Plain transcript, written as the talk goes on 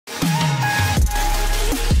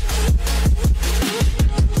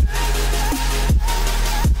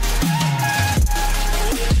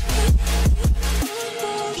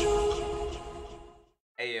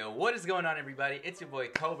is going on, everybody? It's your boy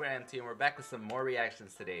CobraMT, and we're back with some more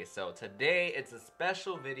reactions today. So today it's a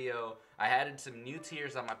special video. I added some new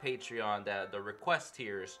tiers on my Patreon, the request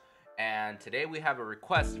tiers, and today we have a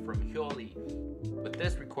request from Hyoli. With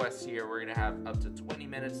this request here, we're gonna have up to 20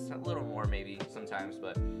 minutes, a little more maybe sometimes,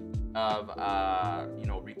 but of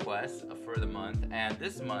requests for the month. And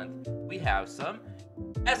this month we have some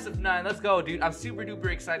SF9. Let's go, dude! I'm super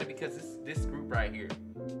duper excited because this group right here.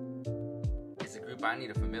 I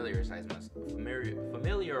need to familiarize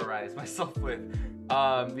myself with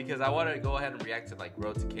because I want to go ahead and react to like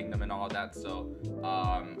Road to Kingdom and all that. So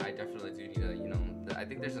I definitely do need to, I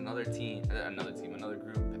think there's another group,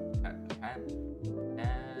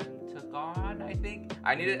 Pentagon. I think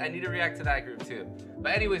I need to react to that group too.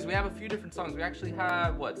 But anyways, we have a few different songs. We actually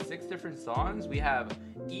have what, 6 different songs. We have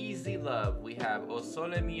Easy Love, we have O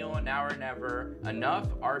Sole Mio, Now or Never,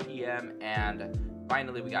 Enough, RPM, and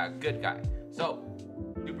finally we got Good Guy. So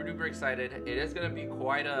super duper excited. It is gonna be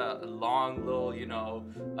quite a long little,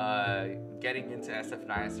 getting into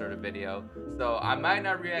SF9 sort of video. So I might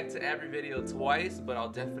not react to every video twice, but I'll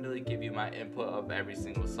definitely give you my input of every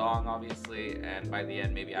single song, obviously. And by the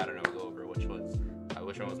end, maybe, I don't know, go over which one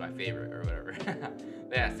was my favorite or whatever.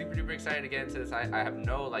 But yeah, super duper excited to get into this. I have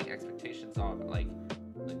no like expectations on like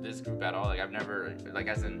this group at all. Like I've never, like,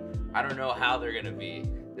 as in, I don't know how they're gonna be,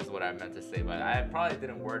 is what I meant to say, but I probably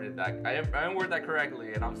didn't word it that, I didn't word that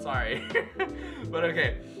correctly, and I'm sorry. But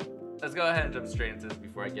okay, let's go ahead and jump straight into this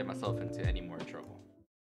before I get myself into any more trouble.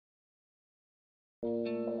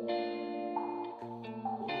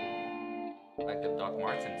 Like the Doc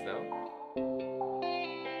Martens though.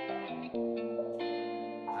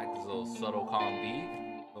 I like this little subtle calm beat,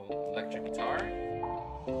 little electric guitar.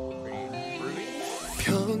 Pretty groovy.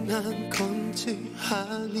 변한 건지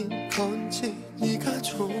아닌 건지 네가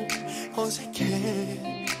좀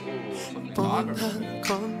어색해. 뻔한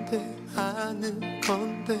건데 아는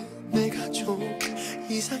건데 내가 좀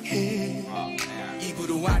이상해.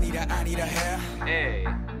 입으로 아니라 해. 네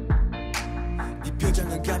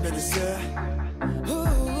표정은 가면했어.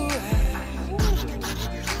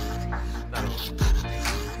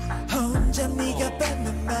 혼자 네가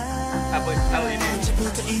뱉는 말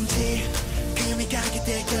언제부터인지 금이 가게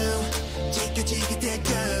되고 찢겨지게 되고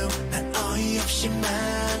난 어이없이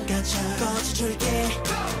망가져 꺼져줄게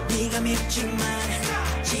네가 밉지만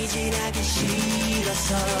지질하기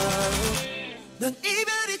싫어서 넌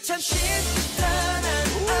이별이 참 쉽다 난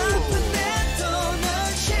아픈데도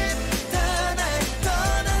넌 쉽다 날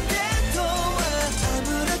떠난데도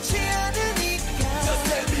아무렇지 않으니까 Just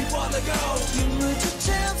let me wanna go 눈물조차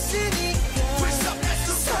없으니까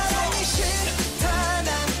사랑이 싫다 난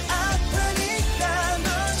아프니까 넌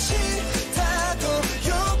싫다고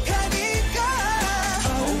욕하니까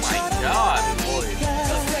얼음처럼 남으니까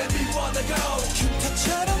Just let me wanna go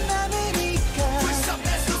흉터처럼 남으니까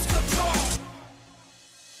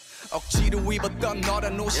억지로 입었던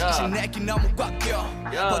너란 옷이 이제 내게 너무 꽉 껴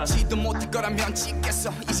벗지도 못할 거라면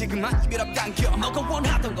찍겠어 이제 그만 이별 당겨 너가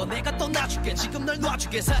원하던 거 내가 떠나줄게 지금 널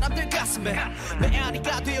놔줄게 사람들 가슴에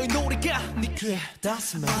메아리가 되어 이 노래가 네 귀에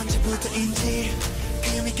닿았으면 언제부터인지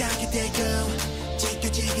금이 가게 되고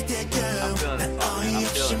찢겨지게 되고 난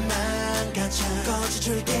어이없이 망가져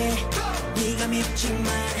꺼져줄게 네가 밉지만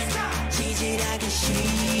지질하기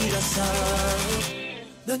싫어서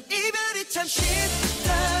넌 이별이 참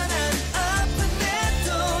쉽다 난 아픈데도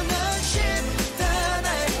넌 쉽다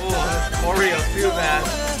날 떠난데도 Oreo too, man.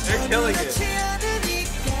 They're killing it. Just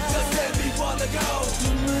let me wanna go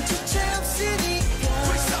눈물조차 없으니까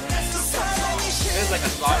사랑이 There's like a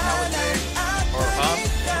song I would say, or hum.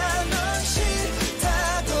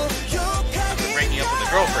 Breaking up with a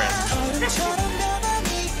girlfriend.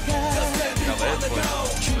 No, but it's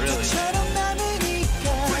really.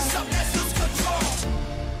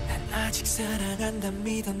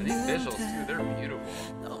 These visuals too, they're beautiful.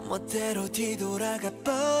 너 멋대로 뒤돌아가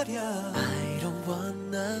버려 I don't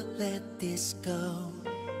wanna let this go.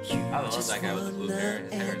 I love that guy with the blue hair.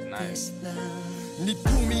 His hair is nice. 네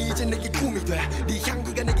꿈이 이제 내게 꿈이 돼. 네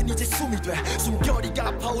향기가 내겐 이제 숨이 돼.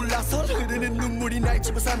 숨결이가 파올라서 흐르는 눈물이 날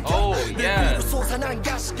집어삼켜. 내 위로 솟아난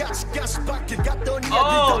가시밭길 갔더니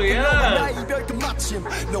너와 나의 이별 그 마침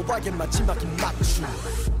너와의 마지막인 맞춤.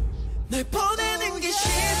 날 보내는 게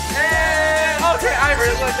쉽다. Okay, I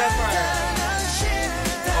really like that part.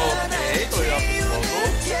 Okay, going up the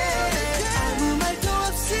vocal. 아무 말도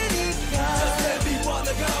없으니까 Just let me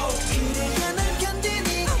wanna go 그래야 날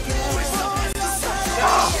견디니까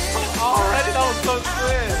Already that was so good.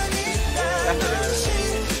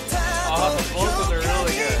 Oh, the vocals are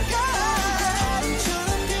really good.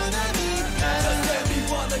 Just let me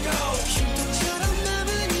wanna go 흉터처럼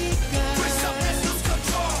남으니까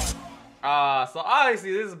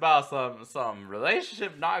obviously this is about some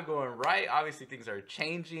relationship not going right. Obviously things are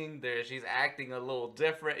changing. She's acting a little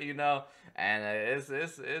different, you know, and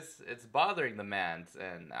it's bothering the man.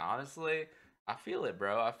 And honestly, I feel it,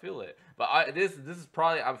 bro. I feel it. But this is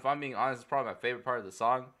probably, if I'm being honest, it's probably my favorite part of the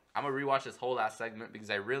song. I'm gonna rewatch this whole last segment because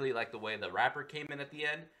I really like the way the rapper came in at the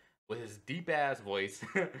end with his deep ass voice.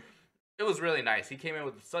 It was really nice. He came in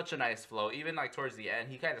with such a nice flow. Even like towards the end,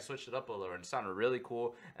 he kind of switched it up a little and it sounded really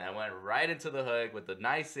cool. And I went right into the hook with the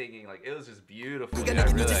nice singing. Like, it was just beautiful. Yeah,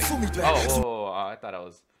 I really like. Oh, I thought I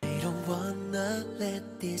was. I don't wanna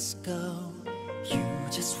let this go. You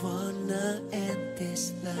just wanna end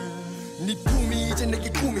this love. 네 꿈이 이제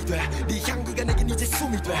내게 꿈이 돼. 네 향기가 내겐 이제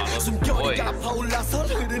숨이 돼. 숨결이가 파올라서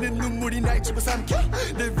흐르는 눈물이 날 집어삼켜.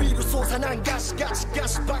 내 위로 솟아난 가시밖에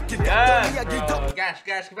없던 이야기를 덮어. Gash.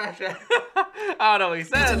 I don't know what he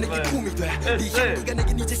says, but 네 향기가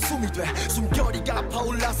내겐 이제 숨이 돼. 숨결이가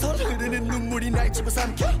파올라서 흐르는 눈물이 날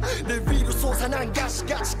집어삼켜. 내 위로 솟아난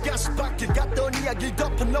가시밖에 갔던 이야기를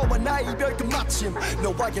덮어. 너와 나의 이별 끝마침.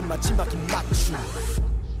 너와의 마지막인 맞춤.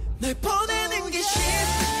 날 보내는 게 쉽다.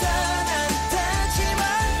 난 타지만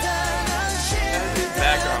난 싫다.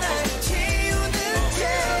 날 지우는 게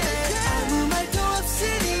아무 말도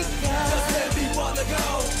없으니까. Just let me wanna go.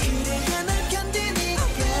 그래야 날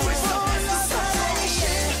견디니까. 사랑이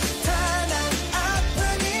싫다. 난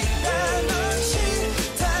아프니까. 넌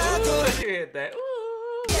싫다고. 싫다.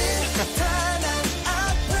 난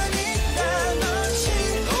아프니까. 넌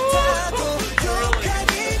싫다고.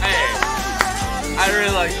 I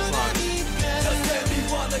really like this song.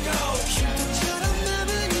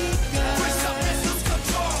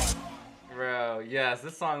 Bro, yes,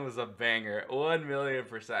 this song was a banger.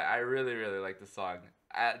 1,000,000%. I really like this song.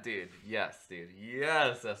 Dude, yes,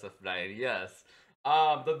 SF9, yes.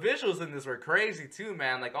 The visuals in this were crazy too,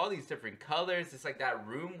 man. Like all these different colors. It's like that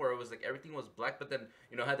room where it was like everything was black, but then,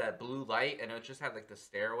 you know, had that blue light, and it just had like the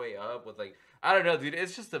stairway up with like, I don't know, dude.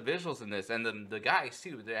 It's just the visuals in this, and then the guys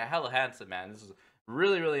too. They're hella handsome, man. This is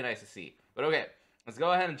really nice to see. But okay, let's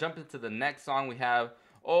go ahead and jump into the next song. We have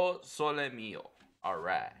O Sole Mio.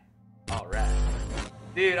 Alright.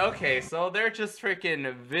 Dude, okay, so they're just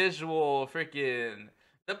freaking visual,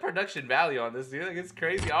 the production value on this, dude, like, it's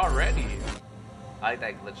crazy already. I like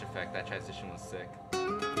that glitch effect. That transition was sick.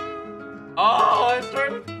 Oh, it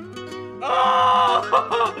started.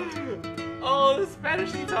 Oh, the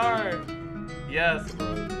Spanish guitar. Yes, bro.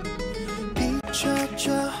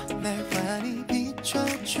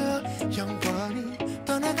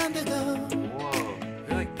 Whoa,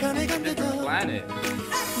 they're like a different planet.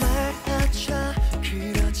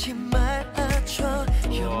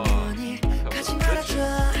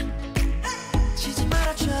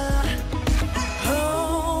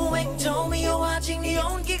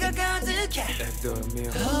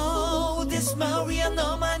 Oh, this Maria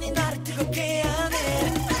너만이 나를 뜨겁게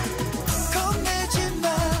하네. 겁내지 마.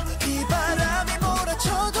 이 바람이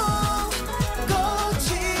몰아쳐도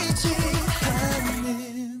꺼지지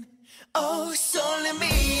않는. Oh, sole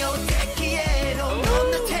mio, te quiero.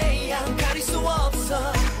 넌 내 태양 가릴 수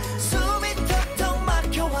없어. 숨이 턱턱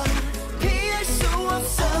막혀와 피할 수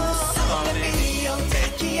없어. Sole mio, te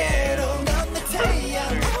quiero. 넌 내 태양.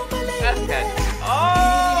 Oh, my lady.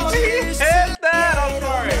 Oh, he hit that on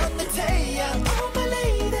part.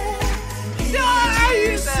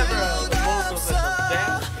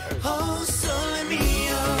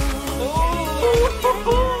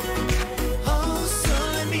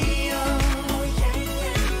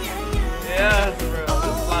 Yes, bro.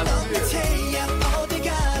 This is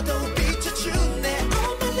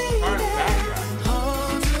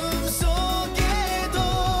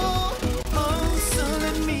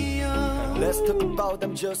Let's talk about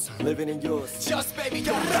I'm just living in yours. Just baby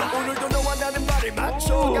영라 오늘도 너와 나는 말을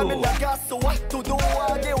맞춰 가면 나갔어 와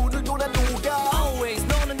도도하게 오늘도 난 녹아. Always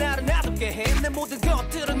너는 나를 놔두게 해. 내 모든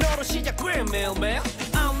것들은 너로 시작해 매일매일.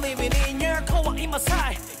 I'm living in your core in my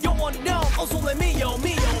side. 영원히 넌 oh so let me yo.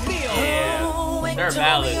 Yeah, they're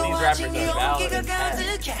valid. These rappers are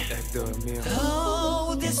valid.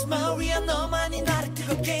 Oh, this Maria 너만이 나를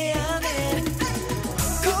뜨겁게 하네.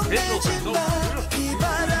 Visuals are so beautiful.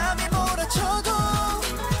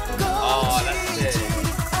 Oh, that's it.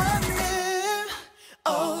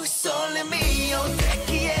 Oh, sole mio, te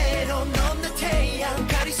quiero. 넌 내 태양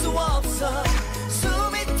가릴 수 없어.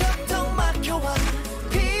 숨이 턱턱 막혀와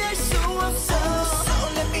피할 수 없어.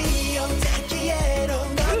 Sole mio, te quiero.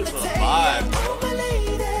 넌 내 태양. Oh my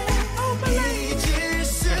lady, 잊을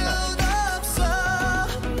순 없어.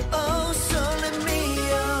 Oh, sole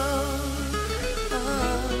mio.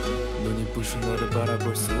 눈이 부신 너를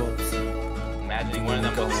바라볼 수 없어. Imagining one of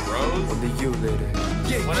them goes rose. Only you lit it.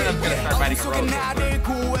 One of them's gonna start biting a rose.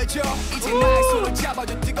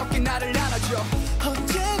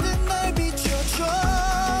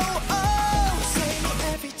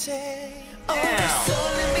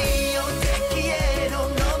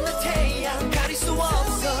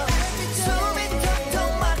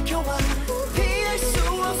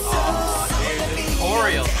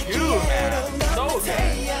 Choreo too, man. So good.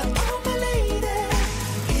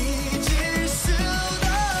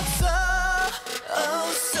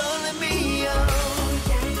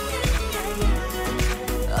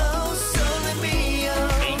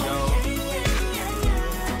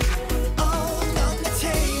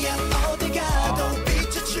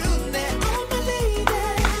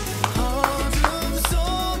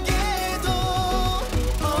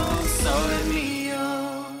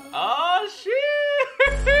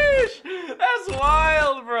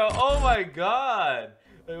 Wild, bro. Oh my god.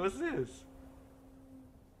 Wait, what's this?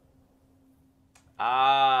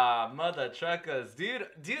 Ah, mother truckers. Dude,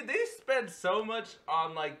 they spend so much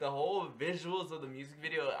on like the whole visuals of the music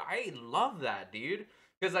video. I love that, dude.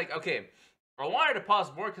 Because like, okay, I wanted to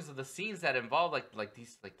pause more because of the scenes that involve like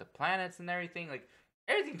these like the planets and everything. Like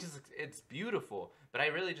everything just, it's beautiful. But I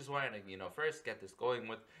really just wanted to, you know, first get this going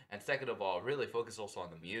with, and second of all, really focus also on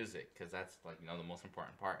the music, because that's like, you know, the most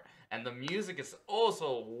important part. And the music is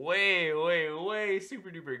also way super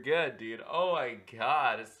duper good, dude. Oh my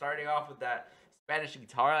god, it's starting off with that Spanish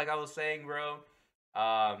guitar, like I was saying, bro.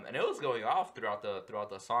 And it was going off throughout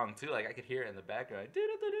the song too. Like I could hear it in the background.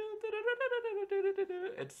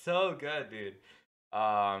 It's so good, dude.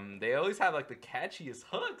 They always have like the catchiest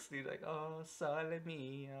hooks, dude. Like, oh, sole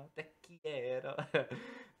mio, te quiero.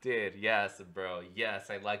 Dude, yes, bro. Yes,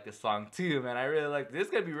 I like this song too, man. I really like this.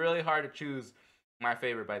 It's gonna be really hard to choose my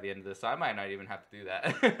favorite by the end of this, so I might not even have to do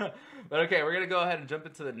that. But okay, we're gonna go ahead and jump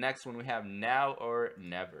into the next one. We have Now or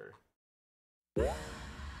Never.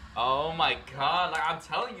 Oh my god, like I'm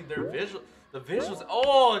telling you, the visuals.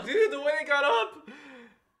 Oh, dude, the way they got up.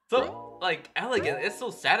 So, like, elegant. It's so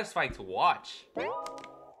satisfying to watch. It's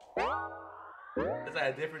like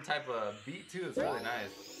a different type of beat, too. It's really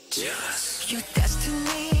nice.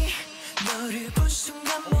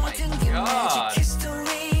 Oh my god.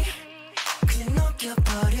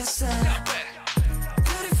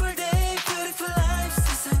 Beautiful day, beautiful life.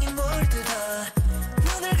 세상이 몰두다.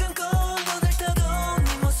 눈을 감고 눈을 떠도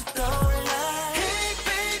네 모습 떠올라. Hey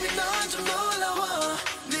baby, 넌 좀 놀라워.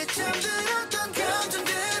 내 잠들었던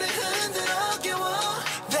감정들을 흔들어 깨워.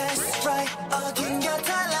 That's right, 어딘가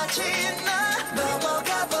달라진 나.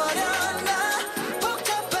 넘어가 버렸나.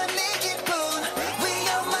 복잡한 네 기분.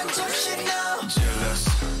 위험한 잠시 now. Jealous.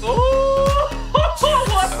 Oh,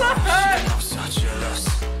 what the heck?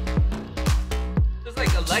 It's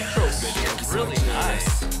like electro beat. It's really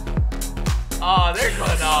nice. Oh, they're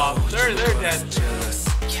going off. They're dead.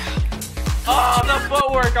 Oh, the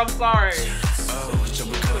footwork. I'm sorry.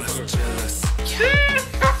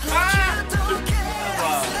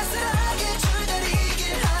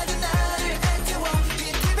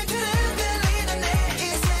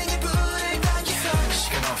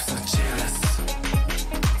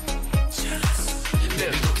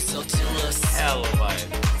 Hell of a vibe.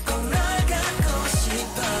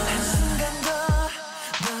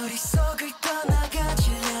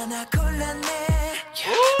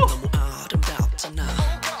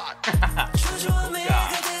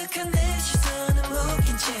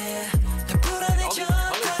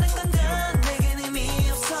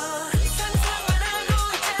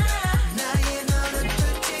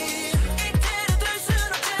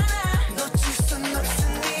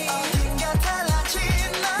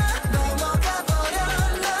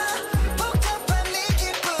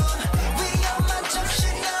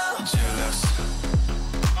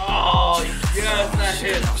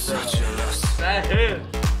 That hit.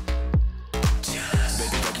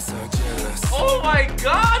 Oh my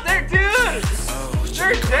god, they're dude!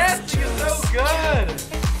 Their dancing is so good!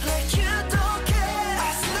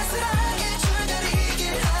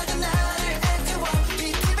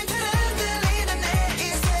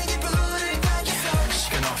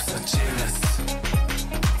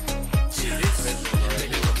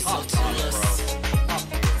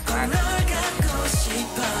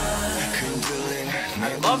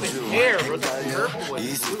 I love his hair, bro. The purple and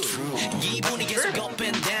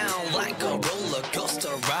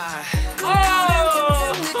blue.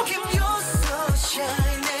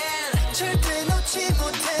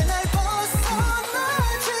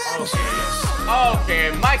 Oh!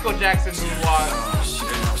 Okay, Michael Jackson moonwalk.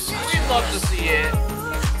 We'd love to see it.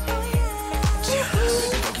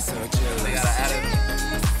 They gotta add it.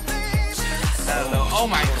 I don't know. Oh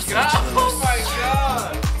my god! Oh my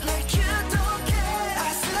god!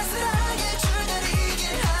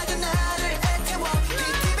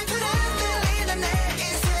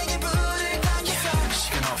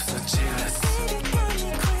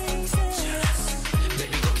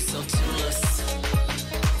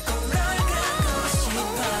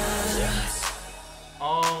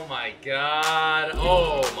 my god.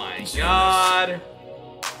 Oh my god.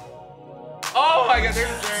 Oh my god,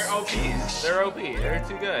 they're OP. They're OP. They're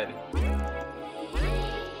too good.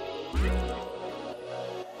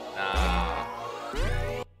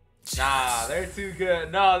 Nah, they're too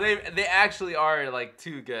good. No, they actually are like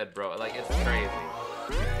too good, bro. Like it's crazy.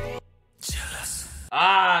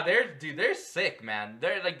 Ah, they're sick, man.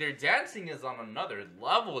 Their dancing is on another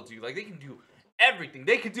level, dude. Like they can do everything.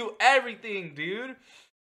 They can do everything, dude.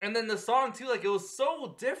 And then the song too, like it was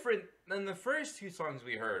so different than the first two songs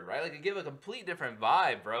we heard, right? Like it gave a complete different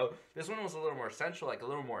vibe, bro. This one was a little more sensual, like a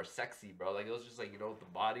little more sexy, bro. Like it was just like, you know, the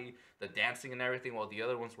body, the dancing and everything, while the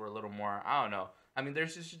other ones were a little more, I don't know. I mean,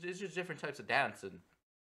 it's just different types of dance, and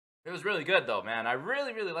it was really good though, man. I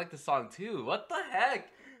really, really like the song too. What the heck?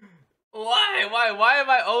 Why am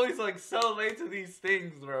I always like so late to these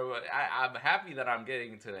things, bro? I'm happy that I'm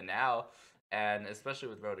getting to it now. And especially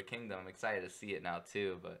with Road to Kingdom, I'm excited to see it now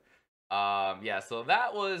too. But yeah, so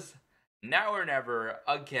that was Now or Never.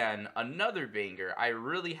 Again, another banger. I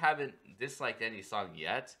really haven't disliked any song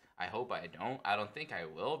yet. I hope I don't. I don't think I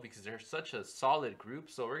will, because they're such a solid group.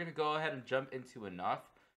 So we're gonna go ahead and jump into Enough,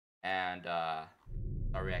 and I'll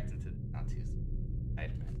react into not too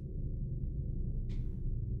excited, man.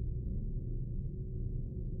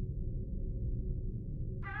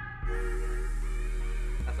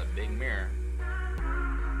 That's a big mirror.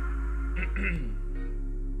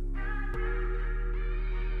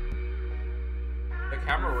 The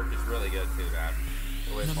camera work is really good too, man.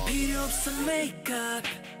 The way it falls. You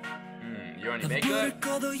only make it?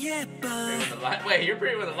 Wait, you're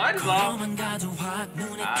pretty with the light is on.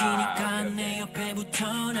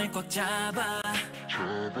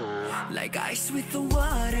 Like ice with the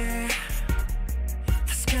water.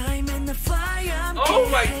 The sky and the fire. Oh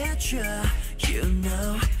my!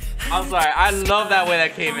 I'm sorry, I love that way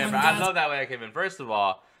that came in, bro. I love that way that came in. First of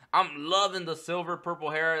all, I'm loving the silver purple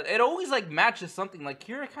hair. It always like matches something. Like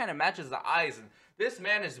Kira kind of matches the eyes, and this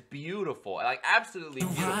man is beautiful, like absolutely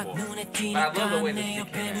beautiful. But I love the way this thing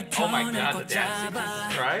came in. Oh my god, the dancing,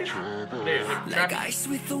 Jesus Christ. Dude, like ice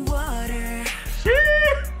with the water.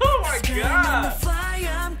 Oh my god.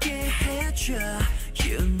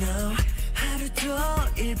 You know. 하루도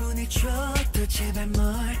 1분을 줘도 제발 뭘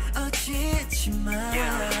어찌지 마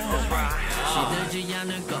시들지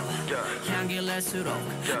않을 것 향기를 낼수록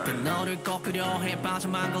그 너를 꼭 그려해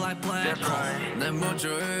빠져만 거 like black hole 난 먼저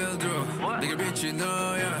일들어 내게 빛이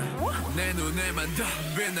너야 내 눈에만 더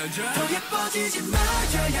빛나줘 더 예뻐지지 마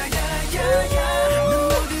야야야야야 난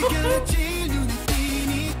모두 그렇지 눈에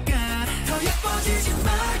띄니까 더 예뻐지지 마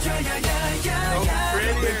야야야야야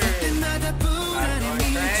왜 그때마다 불안해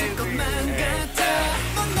미칠 것만 같아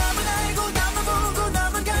넌 나만 알고 나만 보고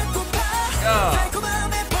나만 갖고파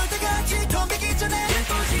달콤함에 벌떼같이 덤비기 전에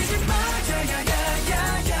예뻐지지 마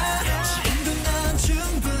야야야야야 지금도 난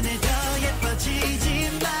충분해 더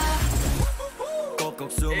예뻐지지 마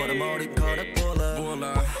꼭꼭 숨어라 머리카락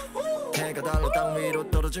볼라 해가 달로 땅 위로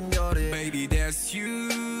떨어진 별이 Baby that's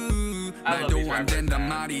you 말도 안 된단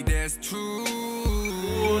말이 that's true.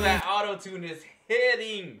 Ooh, that auto-tune is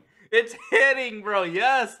hitting. It's hitting, bro.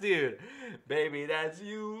 Yes, dude. Baby, that's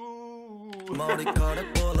you.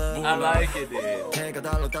 I like it, dude.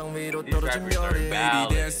 These rappers are bad.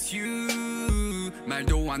 Baby, that's you.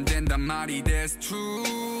 말도 안 된단 말이 that's true.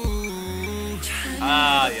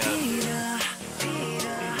 Ah, yeah.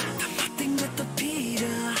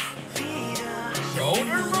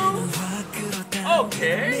 Shoulder move?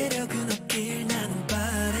 Okay.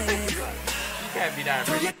 Can't be that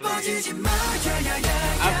I'm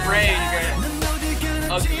afraid you're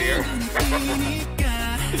gonna uglier.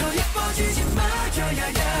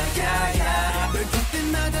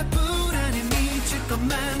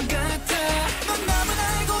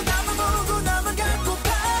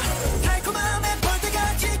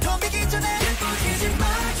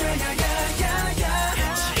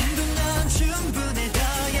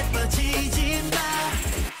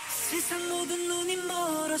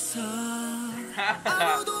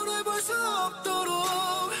 아무도 널 볼 수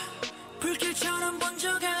없도록 불길처럼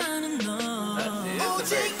번져가는 너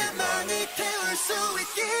오직 나만이 태울 수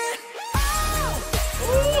있게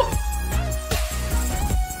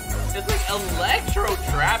It's like electro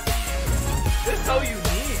trap. They're so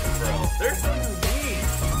unique, bro. They're so unique.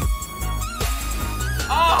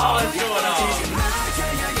 Oh, what's going on?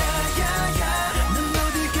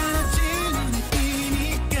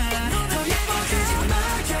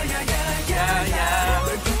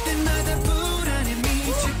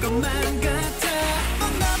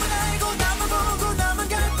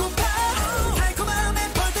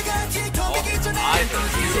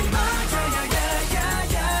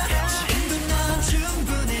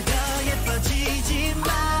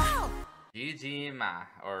 ma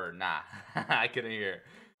or nah. I couldn't hear.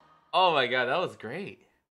 Oh my god, that was great.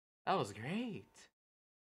 That was great.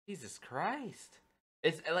 Jesus Christ.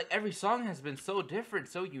 It's like every song has been so different,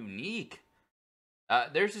 so unique.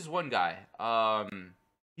 There's this one guy.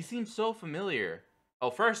 He seems so familiar.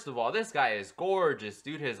 Oh, first of all, this guy is gorgeous,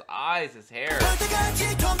 dude. His eyes, his hair.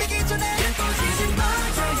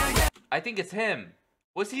 I think it's him.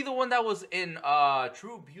 Was he the one that was in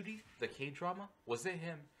True Beauty, the K-drama? Was it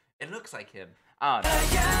him? It looks like him. I don't know.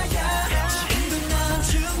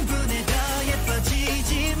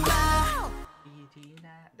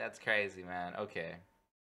 That's crazy, man. Okay.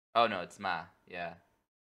 Oh no, it's Ma. Yeah.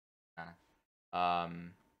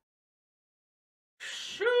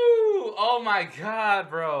 Shoo! Oh my god,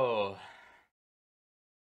 bro.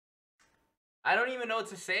 I don't even know what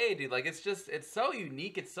to say, dude. Like, it's so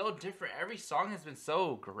unique. It's so different. Every song has been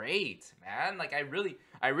so great, man. Like, I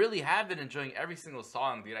really have been enjoying every single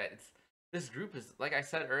song, dude. This group is, like I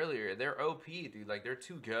said earlier, they're OP, dude. Like, they're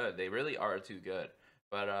too good. They really are too good.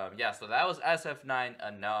 But, yeah, so that was SF9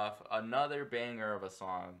 Enough. Another banger of a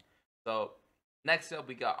song. So, next up,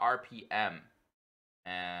 we got RPM.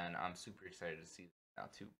 And I'm super excited to see this now,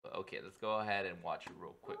 too. But, okay, let's go ahead and watch it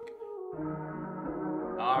real quick.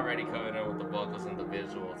 Already coming in with the vocals and the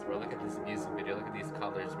visuals, bro. Look at this music video. Look at these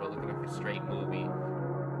colors, bro. Look at like a straight movie.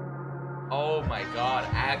 Oh my god,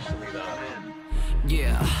 actually though.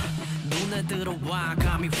 Yeah. 눈에 들어와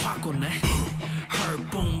감이 확 오네. Her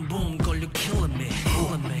boom boom 걸려 killing me.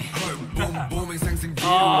 Her boom booming 상승 기회.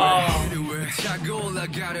 차고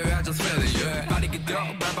올라가려 I just feel it. Yeah. 빠르게 더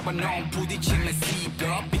밟아봐 넌 부딪히면 speed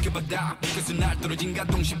up. 비켜봐다 비켜서 날 떨어진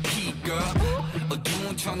가동시 pick up.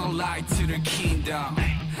 어두운 터널 라이트를 킨다.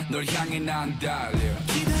 널 향해 난 달려.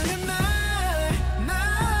 기다려 날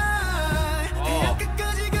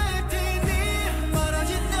끝까지 갈 테니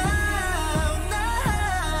멀어진 now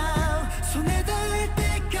손에 닿을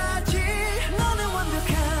때까지 너는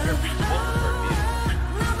완벽한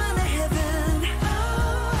나만의 heaven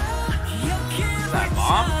기억해 every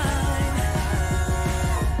time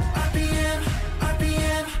RPM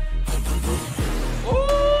RPM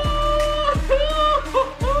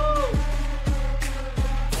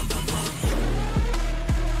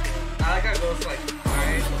I like how it goes like,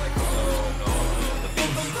 right? Like, oh no, the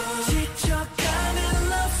beat. 지쳐가는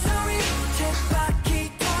love story 쳇바퀴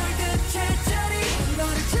돌듯 제자리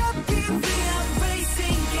너를 잡기 위한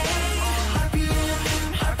racing game RPM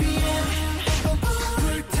RPM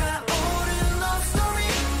불타오른 love story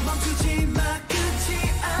멈추지 마 끝이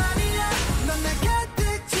아니야 넌 날 가득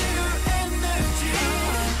채울 energy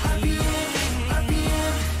RPM RPM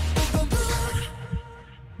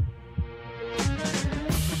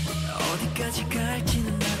어디까지 갈지는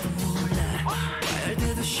나도 몰라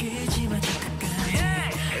말대도 쉬지마 저 끝까지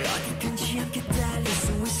어디든지 함께 달릴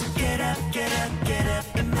수 있어 get up get up get up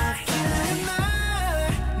in my fire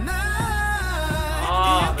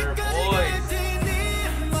Ah, their voice.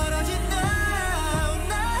 멀어진 now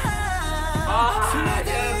손에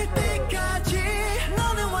닿을 때까지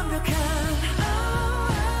너는 완벽한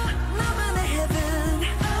나만의 heaven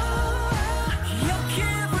기억해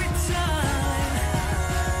every time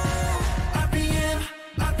RPM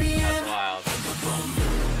RPM Wild.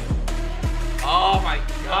 Oh my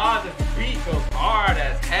god, this beat goes hard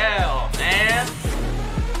as hell, man.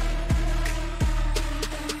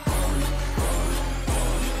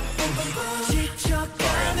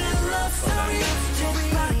 지쳐가는 love story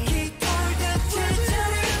쳇바퀴 돌듯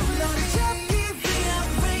제자리 너를 잡기 위한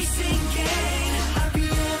racing game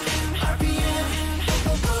RPM RPM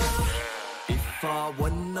If I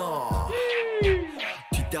were no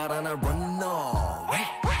뒤따라 날 run away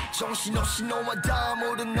정신없이 너와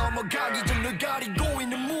다음으로 넘어가기 전 널 가리고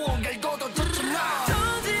있는 무언가를 걷어졌잖아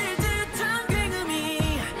터질 듯한 굉음이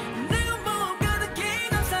내 온몸 가득히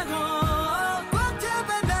감싸고 꽉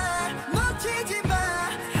잡아 날 놓치지 마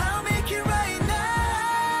I'll make it right now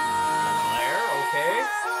There, okay.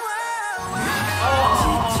 Oh,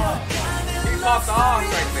 he popped off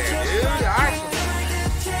right there, dude.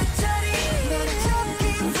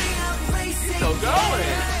 He's still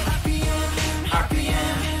going.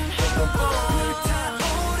 RPM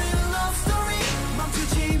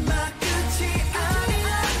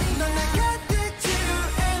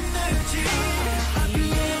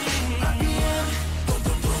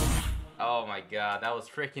Oh my god, that was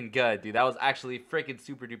freaking good, dude. That was actually freaking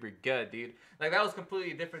super duper good, dude. Like, that was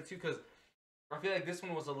completely different too, because I feel like this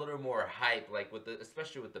one was a little more hype, like with the,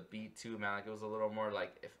 especially with the beat too, man. Like, it was a little more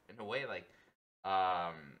like, if in a way, like,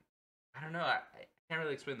 I don't know, I can't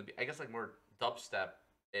really explain the beat. I guess like more dubstep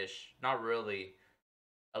ish, not really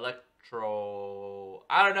electro.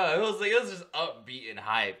 I don't know. It was just upbeat and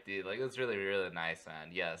hype, dude. Like, it was really, really nice, man.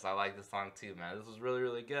 Yes, I like this song too, man. This was really,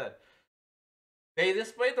 really good. They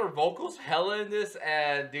displayed their vocals hella in this,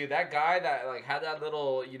 and dude, that guy that like had that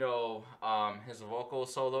little, you know, his vocal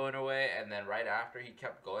solo in a way, and then right after he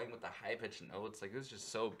kept going with the high pitched notes, like it was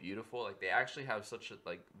just so beautiful. Like they actually have such a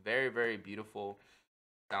like very, very beautiful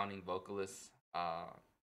sounding vocalists,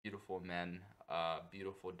 beautiful men,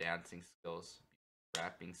 beautiful dancing skills,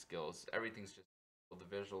 rapping skills. Everything's just the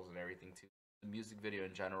visuals and everything too. The music video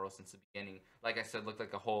in general since the beginning, like I said, looked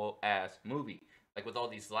like a whole ass movie. Like with all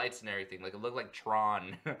these lights and everything, like it looked like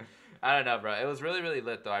Tron. I don't know, bro. It was really, really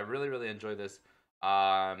lit though. I really, really enjoyed this.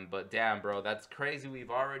 But damn, bro, that's crazy.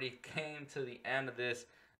 We've already came to the end of this.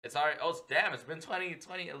 It's already, oh damn, it's been 20,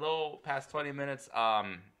 a little past 20 minutes.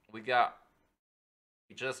 We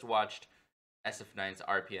just watched SF9's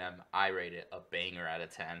RPM. I rate it a banger out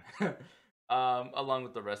of 10. Along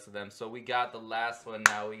with the rest of them. So we got the last one.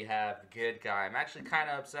 Now we have Good Guy. I'm actually kind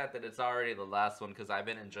of upset that it's already the last one because I've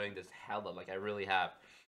been enjoying this hella, like I really have.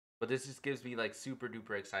 But this just gives me like super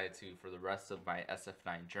duper excited too for the rest of my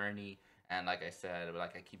SF9 journey. And like I said,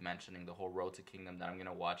 like I keep mentioning, the whole Road to Kingdom that I'm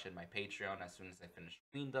gonna watch in my Patreon as soon as I finish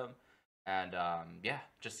reading them. And yeah,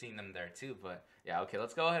 just seeing them there too. But yeah, okay,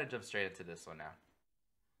 let's go ahead and jump straight into this one now.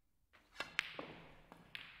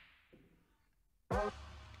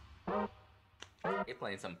 You're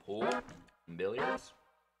playing some pool, some billiards.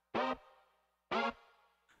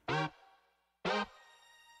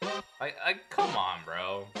 Like, come on,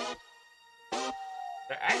 bro.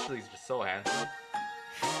 They're actually just so handsome.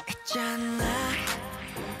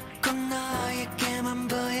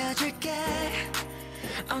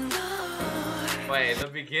 Wait, the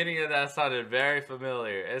beginning of that sounded very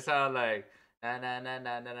familiar. It sounded like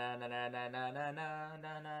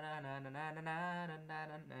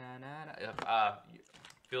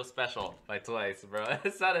Feel Special by Twice, bro.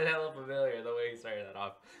 It sounded hella familiar the way he started that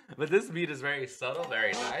off. But this beat is very subtle,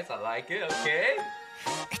 very nice. I like it, okay?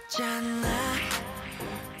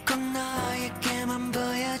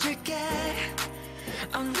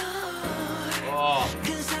 Oh.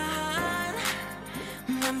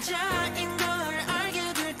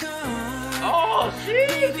 Oh,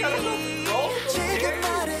 shit!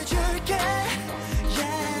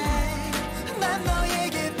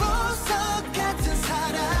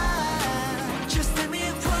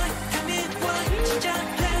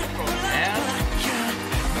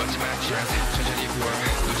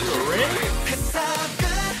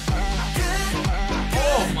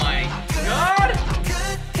 Oh my god!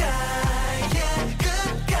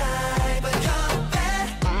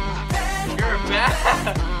 You're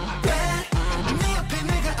bad!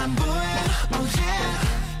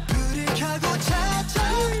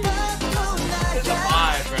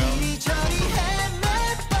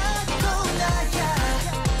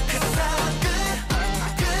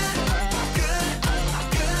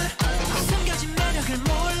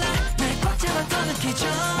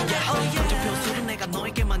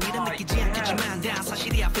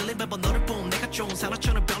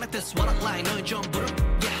 It's a vibe, bro.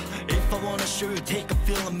 If I wanna show you, take a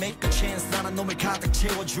feel and make a chance. 나는 놈을 가득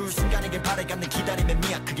채워줄 순간에게 바래가는 기다림의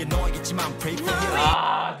미약 그게 너이겠지만 pray for you.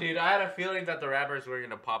 Ah, dude, I had a feeling that the rappers were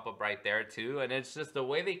gonna pop up right there too, and it's just the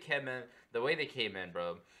way they came in,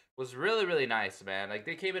 bro, was really, really nice, man. Like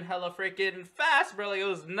they came in hella freaking fast, bro. Like it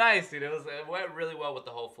was nice, dude. It went really well with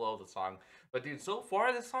the whole flow of the song. But dude, so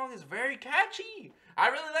far this song is very catchy. I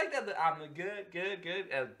really like that. I'm a good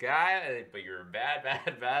guy, but you're bad.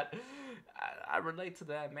 I relate to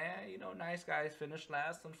that, man. You know, nice guys finish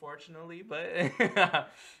last, unfortunately. But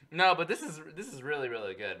no, but this is really,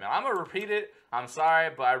 really good, man. I'm gonna repeat it. I'm sorry,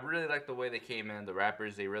 but I really like the way they came in. The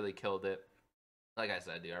rappers, they really killed it. Like I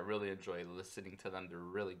said, dude, I really enjoy listening to them. They're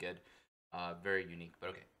really good, very unique. But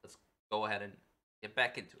okay, let's go ahead and get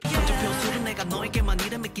back into it.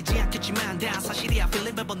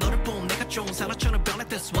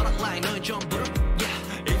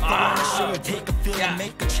 If I wanna show you, take a feel and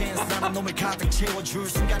make a chance. 나는 놈을 가득 채워줄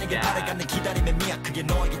순간에게 바래가는 기다림의 미약 그게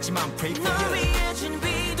너이겠지만 pray for you.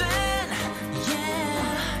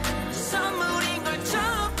 선물인 걸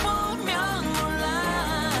쳐보면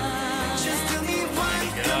몰라. Just tell me why,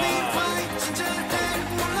 진짜를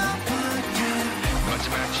몰라봐.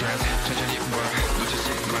 마지막 chance, 천천히 봐, 놓치지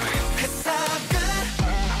마. It's all good,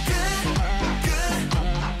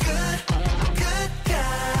 good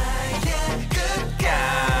guy, yeah, good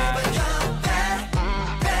guy. But you're bad.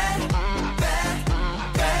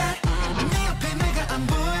 네 옆에 내가 안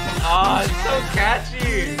보여. Oh, it's so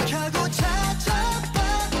catchy.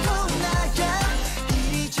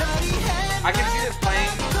 I can see this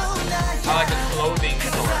playing on like a clothing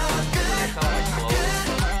store. They sell like clothes.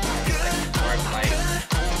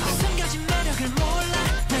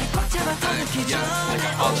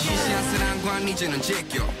 시시한 사랑과 이제는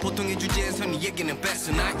제껴 보통의 주제에서 네 얘기는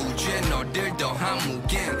뺐어 나 이제 너를 더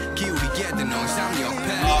한무겐 기울이게 된 영상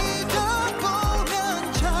옆에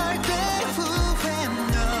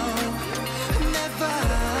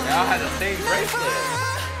Y'all had the same bracelet.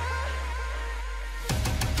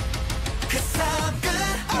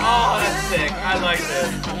 Oh, that's sick. I like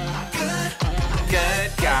this.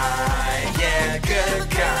 Good guy, yeah, good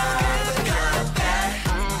guy.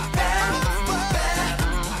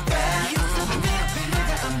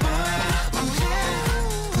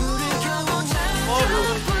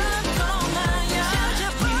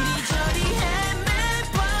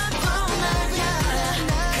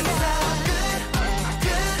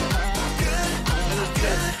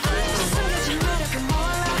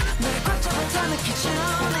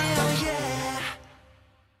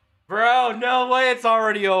 Bro, no way it's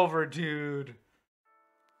already over, dude.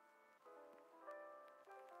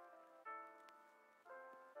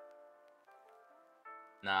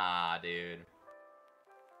 Nah, dude.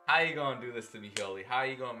 How you gonna do this to me, Yoli? How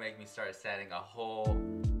you gonna make me start setting a whole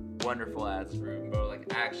wonderful ass room, bro? Like,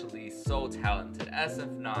 actually so talented.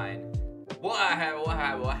 SF9. What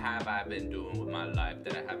have I been doing with my life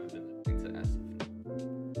that I haven't been listening to SF9?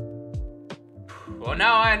 Well,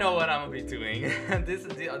 now I know what I'm gonna be doing. This is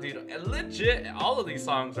the dude. Legit, all of these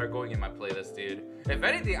songs are going in my playlist, dude. If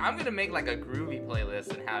anything, I'm gonna make like a groovy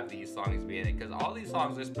playlist and have these songs be in it, because all these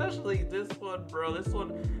songs, especially this one, bro. This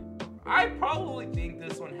one, I probably think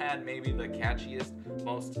this one had maybe the catchiest,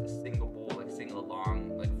 most singable, like sing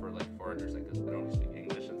along, like for like foreigners, like, 'cause they don't speak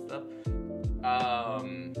English and stuff.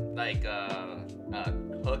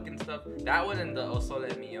 Hook and stuff. That one and the O Sole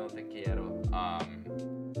Mio Te Quiero.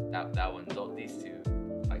 That one, these two,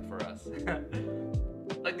 like for us.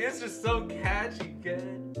 Like, this is just so catchy.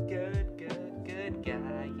 Good guy,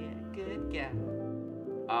 yeah, good guy.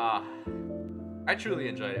 I truly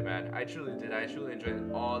enjoyed it, man. I truly did. I truly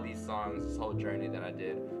enjoyed all these songs, this whole journey that I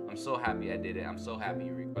did. I'm so happy I did it. I'm so happy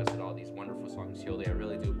you requested all these wonderful songs, Yoli. I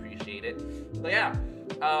really do appreciate it. But yeah,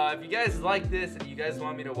 if you guys like this and you guys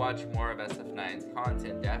want me to watch more of SF9's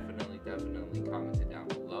content, definitely comment it down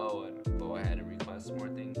below and go ahead and request more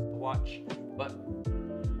things to watch. But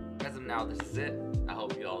as of now, this is it. I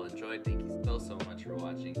hope you all enjoyed. Thank you so much for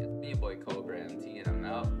watching.